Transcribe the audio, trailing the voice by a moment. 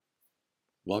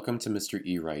Welcome to Mr.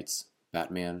 E. Wright's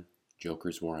Batman,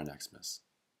 Joker's War on Xmas.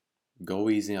 Go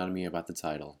easy on me about the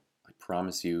title. I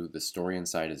promise you, the story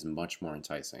inside is much more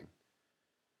enticing.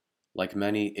 Like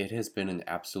many, it has been an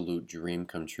absolute dream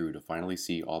come true to finally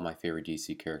see all my favorite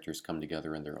DC characters come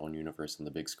together in their own universe on the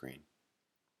big screen.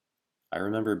 I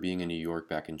remember being in New York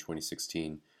back in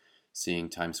 2016, seeing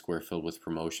Times Square filled with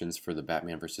promotions for the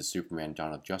Batman vs. Superman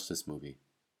Dawn of Justice movie.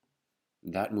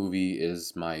 That movie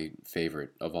is my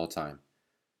favorite of all time.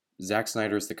 Zack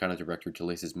Snyder is the kind of director to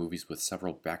lace his movies with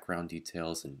several background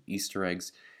details and Easter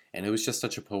eggs, and it was just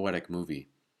such a poetic movie.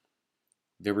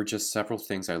 There were just several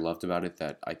things I loved about it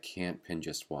that I can't pin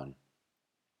just one.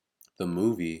 The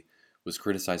movie was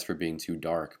criticized for being too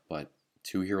dark, but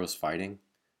two heroes fighting?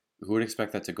 Who would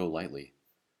expect that to go lightly?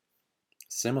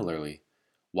 Similarly,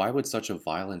 why would such a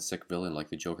violent, sick villain like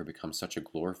the Joker become such a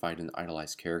glorified and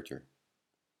idolized character?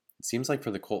 It seems like for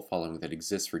the cult following that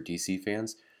exists for DC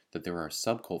fans, that there are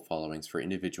sub-cult followings for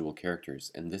individual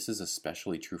characters, and this is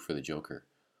especially true for the Joker,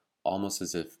 almost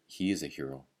as if he is a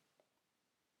hero.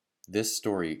 This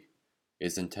story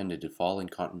is intended to fall in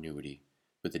continuity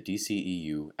with the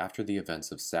DCEU after the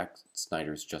events of Zack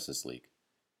Snyder's Justice League.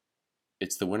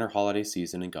 It's the winter holiday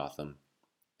season in Gotham.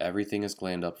 Everything is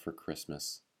glammed up for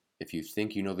Christmas. If you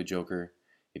think you know the Joker,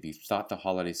 if you thought the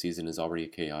holiday season is already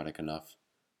chaotic enough,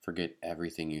 forget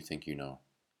everything you think you know.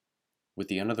 With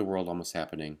the end of the world almost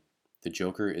happening, the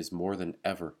Joker is more than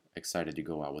ever excited to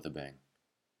go out with a bang.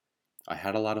 I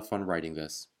had a lot of fun writing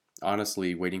this.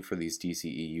 Honestly, waiting for these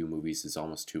DCEU movies is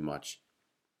almost too much.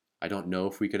 I don't know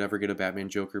if we could ever get a Batman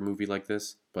Joker movie like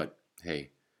this, but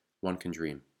hey, one can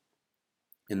dream.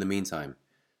 In the meantime,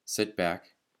 sit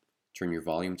back, turn your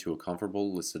volume to a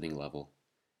comfortable listening level,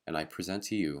 and I present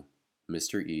to you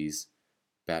Mr. E's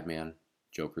Batman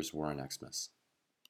Joker's War on Xmas.